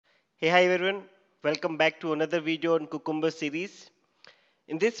Hi everyone, welcome back to another video on Cucumber series.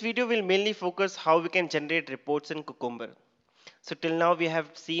 In this video, we'll mainly focus how we can generate reports in Cucumber. So till now, we have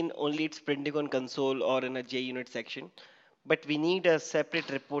seen only its printing on console or in a JUnit section, but we need a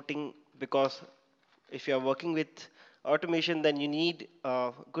separate reporting because if you are working with automation, then you need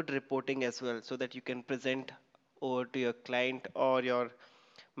good reporting as well so that you can present over to your client or your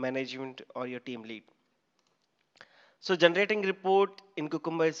management or your team lead. So generating report in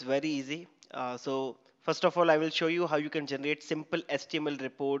Cucumber is very easy. So first of all, I will show you how you can generate simple HTML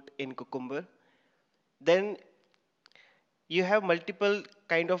report in Cucumber. Then you have multiple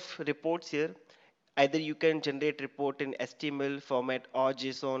kind of reports here. Either you can generate report in HTML format or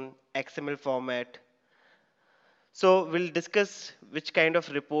JSON, XML format. So we'll discuss which kind of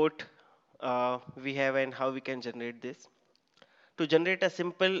report we have and how we can generate this. To generate a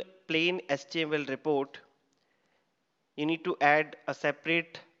simple plain HTML report, you need to add a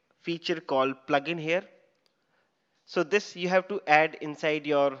separate feature called plugin here. So this you have to add inside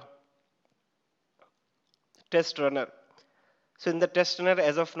your test runner. So in the test runner,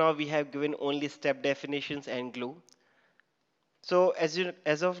 as of now, we have given only step definitions and glue. So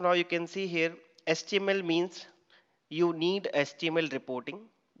as of now, you can see here, HTML means you need HTML reporting,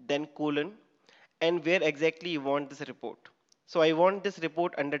 then colon, and where exactly you want this report. So I want this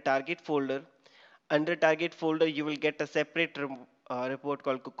report under target folder. Under target folder, you will get a separate report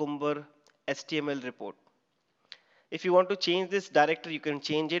called Cucumber HTML report. If you want to change this directory, you can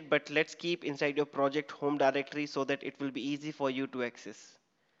change it, but let's keep inside your project home directory so that it will be easy for you to access.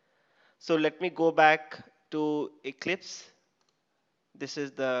 So let me go back to Eclipse. This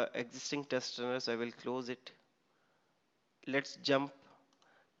is the existing test runner, so I will close it. Let's jump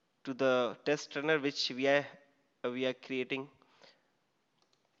to the test runner which we are creating.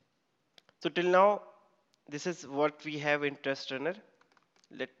 So till now, this is what we have in test runner.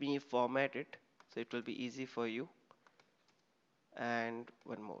 Let me format it so it will be easy for you. And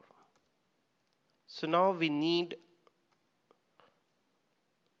one more. So now we need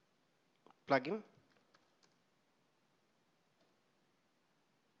plugin.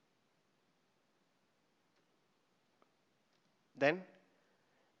 Then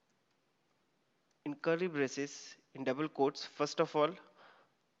in curly braces, in double quotes, first of all,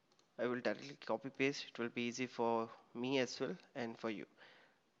 I will directly copy paste. It will be easy for me as well and for you.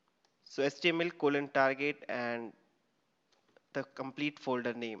 So HTML colon target and the complete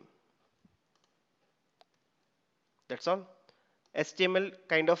folder name. That's all. HTML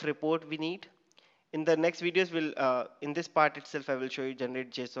kind of report we need. In the next videos, in this part itself, I will show you generate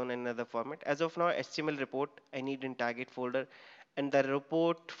JSON and another format. As of now, HTML report I need in target folder, and the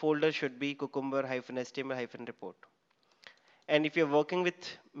report folder should be cucumber-html-report. And if you're working with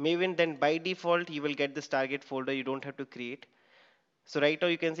Maven, then by default you will get this target folder. You don't have to create. So right now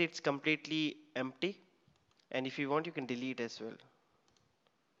you can see it's completely empty, and if you want, you can delete as well.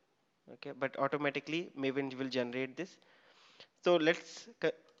 Okay, but automatically Maven will generate this. So let's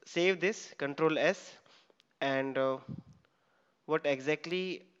save this, Control S, and what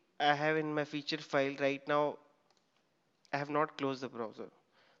exactly I have in my feature file right now. I have not closed the browser,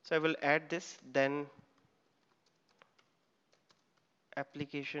 so I will add this. Then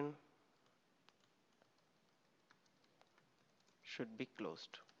application should be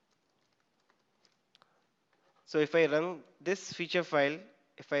closed. So if I run this feature file,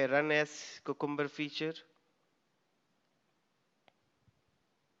 if I run as Cucumber feature,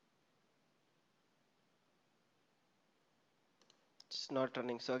 it's not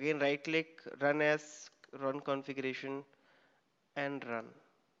running. So again, right click, run as, run configuration, and run.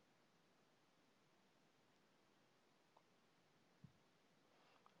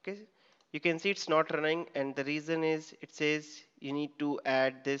 Okay, you can see it's not running, and the reason is it says you need to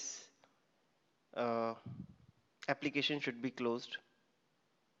add this uh, application should be closed.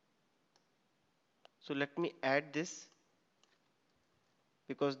 So let me add this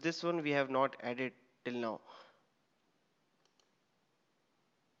because this one we have not added till now.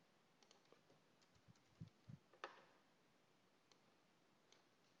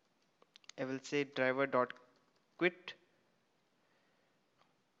 I will say driver.quit.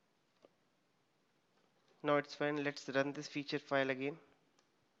 Now it's fine. Let's run this feature file again.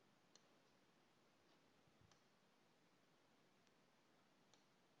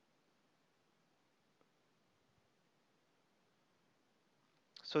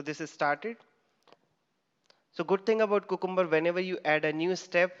 So this is started. So good thing about Cucumber, whenever you add a new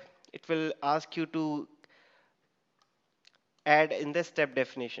step, it will ask you to add in the step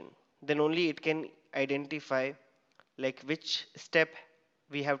definition. Then only it can identify like which step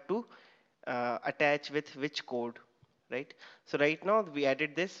we have to attach with which code, right? So right now we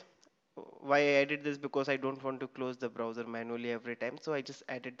added this. why I added this, because I don't want to close the browser manually every time. So I just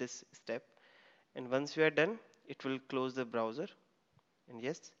added this step. And once we are done, it will close the browser. And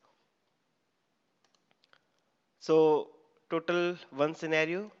yes. So total one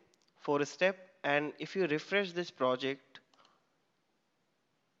scenario, four step. And if you refresh this project,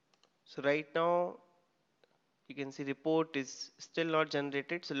 so right now you can see report is still not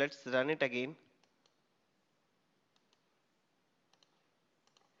generated. So let's run it again.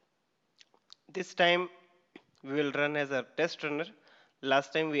 This time we will run as a test runner.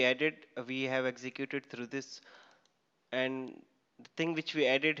 Last time we added, we have executed through this, and the thing which we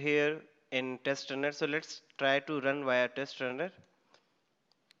added here in test runner. So let's try to run via test runner.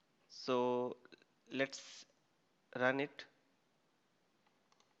 So let's run it.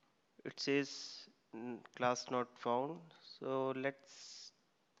 It says class not found. So let's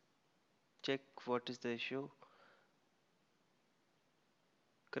check what is the issue.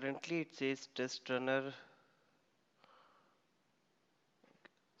 Currently it says test runner.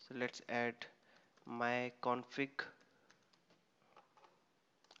 So let's add my config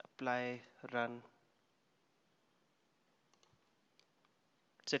apply run.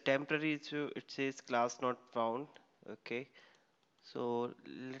 It's a temporary issue. It says class not found. Okay. So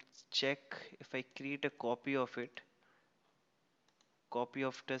let's check if I create a copy of it. Copy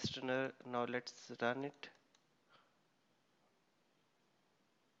of test runner. Now let's run it.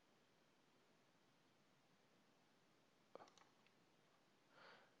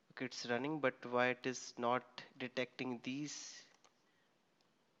 Okay, it's running, but why it is not detecting these?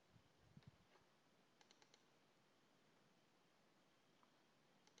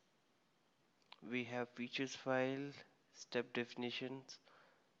 We have features file, step definitions.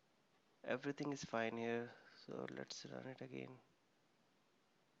 Everything is fine here. So let's run it again.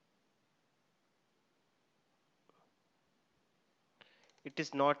 It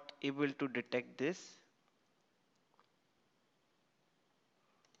is not able to detect this.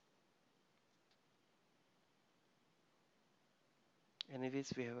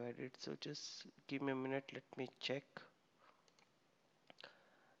 Anyways, we have added. So just give me a minute. Let me check.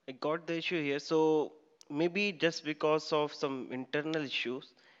 I got the issue here. So maybe just because of some internal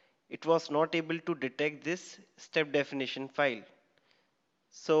issues, it was not able to detect this step definition file.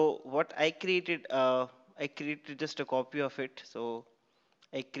 So what I created just a copy of it. So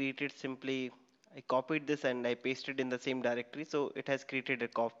I created simply, I copied this and I pasted in the same directory. So it has created a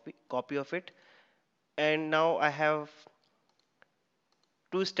copy of it. And now I have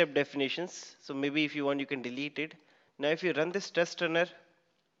two step definitions. So maybe if you want, you can delete it. Now if you run this test runner,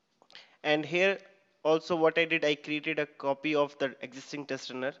 and here also what I did, I created a copy of the existing test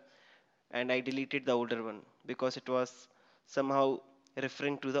runner and I deleted the older one because it was somehow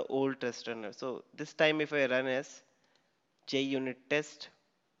referring to the old test runner. So this time if I run as JUnit test,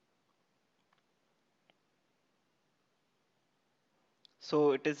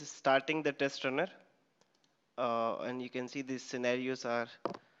 so it is starting the test runner, and you can see these scenarios are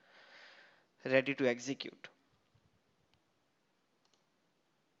ready to execute.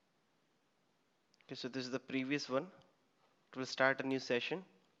 Okay, so this is the previous one. It will start a new session.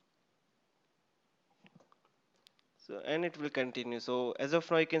 So and it will continue. So as of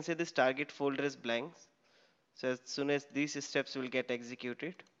now, you can see this target folder is blank. So as soon as these steps will get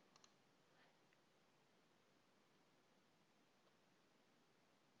executed,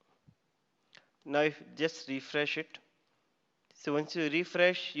 now if just refresh it. So once you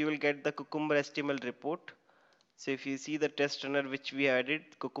refresh, you will get the Cucumber HTML report. So if you see the test runner which we added,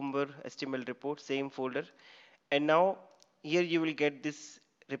 Cucumber HTML report, same folder. And now here you will get this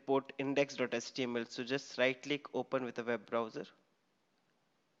report index.html. So just right click, open with a web browser.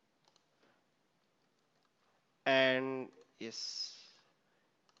 And yes,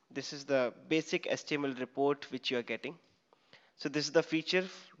 this is the basic HTML report which you are getting. So this is the feature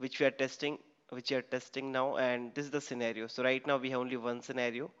which we are testing, now, and this is the scenario. So right now we have only one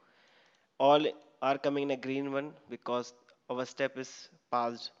scenario. All are coming in a green one because our step is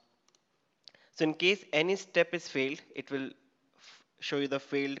passed. So in case any step is failed, it will show you the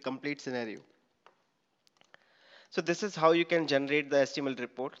failed complete scenario. So this is how you can generate the HTML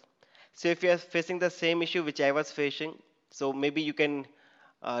report. So if you are facing the same issue which I was facing, so maybe you can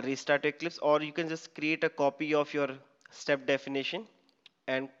restart Eclipse, or you can just create a copy of your step definition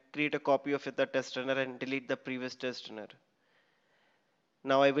and create a copy of the test runner and delete the previous test runner.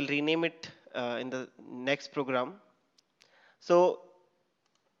 Now I will rename it in the next program. So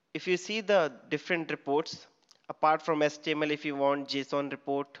if you see the different reports, apart from HTML, if you want JSON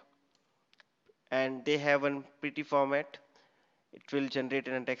report, and they have one pretty format, it will generate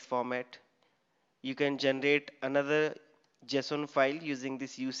in a text format. You can generate another JSON file using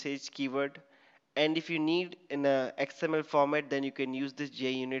this usage keyword. And if you need in a XML format, then you can use this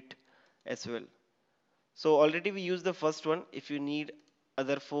JUnit as well. So already we used the first one. If you need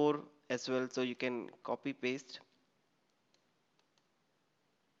other four as well, so you can copy paste.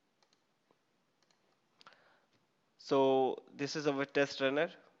 So this is our test runner.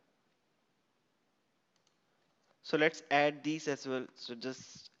 So let's add these as well. So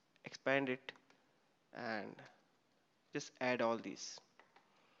just expand it and just add all these.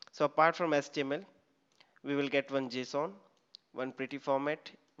 So apart from HTML, we will get one JSON, one pretty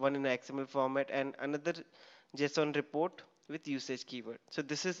format, one in XML format, and another JSON report with usage keyword. So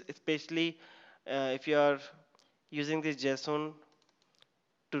this is especially if you are using this JSON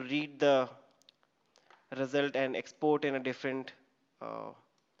to read the result and export in a different, uh,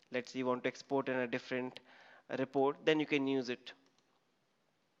 let's say you want to export in a different report, then you can use it.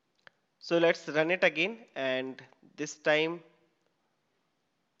 So let's run it again, and this time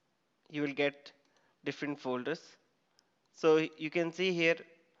you will get different folders. So you can see here,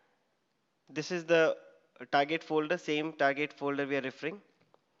 this is the target folder, same target folder we are referring,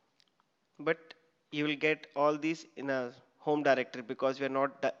 but you will get all these in a home directory because we are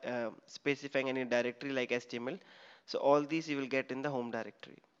not specifying any directory like HTML. So all these you will get in the home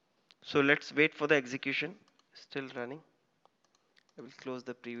directory. So let's wait for the execution. Still running. I will close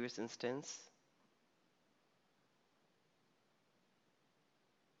the previous instance.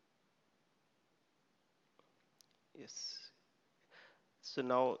 Yes. So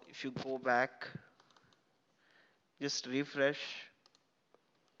now if you go back, just refresh,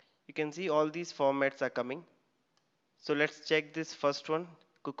 you can see all these formats are coming. So let's check this first one,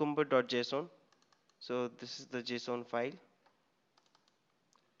 cucumber.json. So this is the JSON file.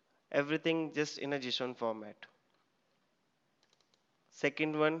 Everything just in a JSON format.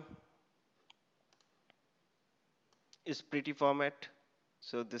 Second one is pretty format.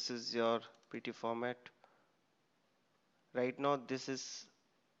 So this is your pretty format. Right now this is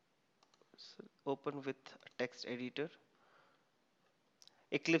open with a text editor.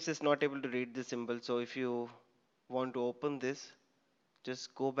 Eclipse is not able to read the symbol. So if you want to open this,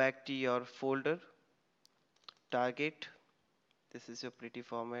 just go back to your folder, target. This is your pretty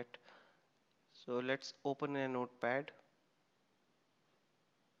format. So let's open a notepad.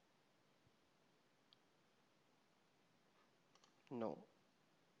 No.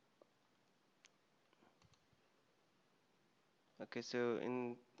 Okay, so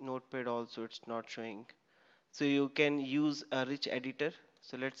in notepad also it's not showing. So you can use a rich editor.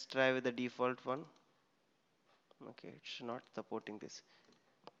 So let's try with the default one. Okay, it's not supporting this.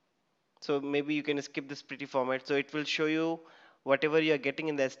 So maybe you can skip this pretty format. So it will show you whatever you are getting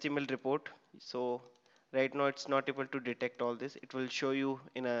in the HTML report. So right now it's not able to detect all this. It will show you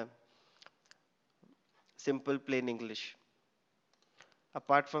in a simple plain English.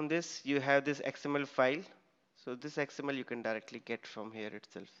 Apart from this, you have this XML file. So this XML you can directly get from here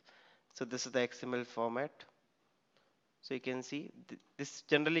itself. So this is the XML format. So you can see this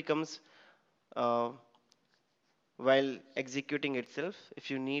generally comes uh, while executing itself.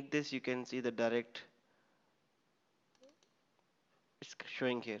 If you need this, you can see the direct, it's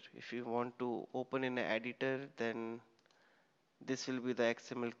showing here. If you want to open in an editor, then this will be the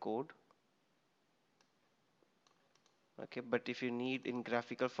XML code. Okay, but if you need in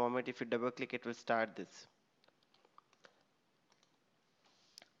graphical format, if you double click, it will start this.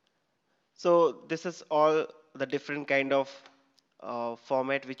 So this is all the different kind of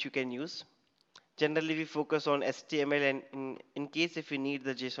format which you can use. Generally, we focus on HTML, and in case if you need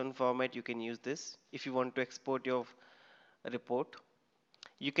the JSON format, you can use this. If you want to export your report,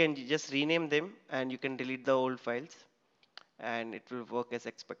 you can just rename them and you can delete the old files and it will work as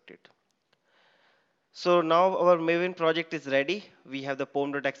expected. So now our Maven project is ready. We have the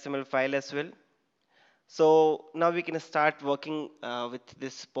pom.xml file as well. So now we can start working with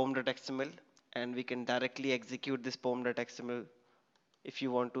this pom.xml and we can directly execute this pom.xml if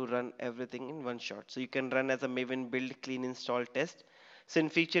you want to run everything in one shot. So you can run as a Maven build, clean, install, test. So in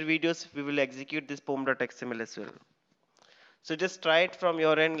future videos, we will execute this pom.xml as well. So just try it from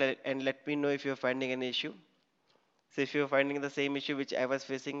your end and let me know if you're finding an issue. So if you're finding the same issue which I was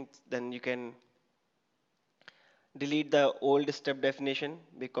facing, then you can delete the old step definition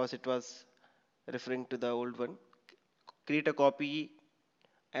because it was referring to the old one. Create a copy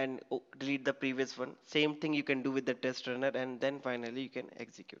and delete the previous one. Same thing you can do with the test runner and then finally you can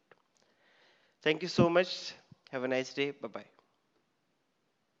execute. Thank you so much. Have a nice day. Bye bye.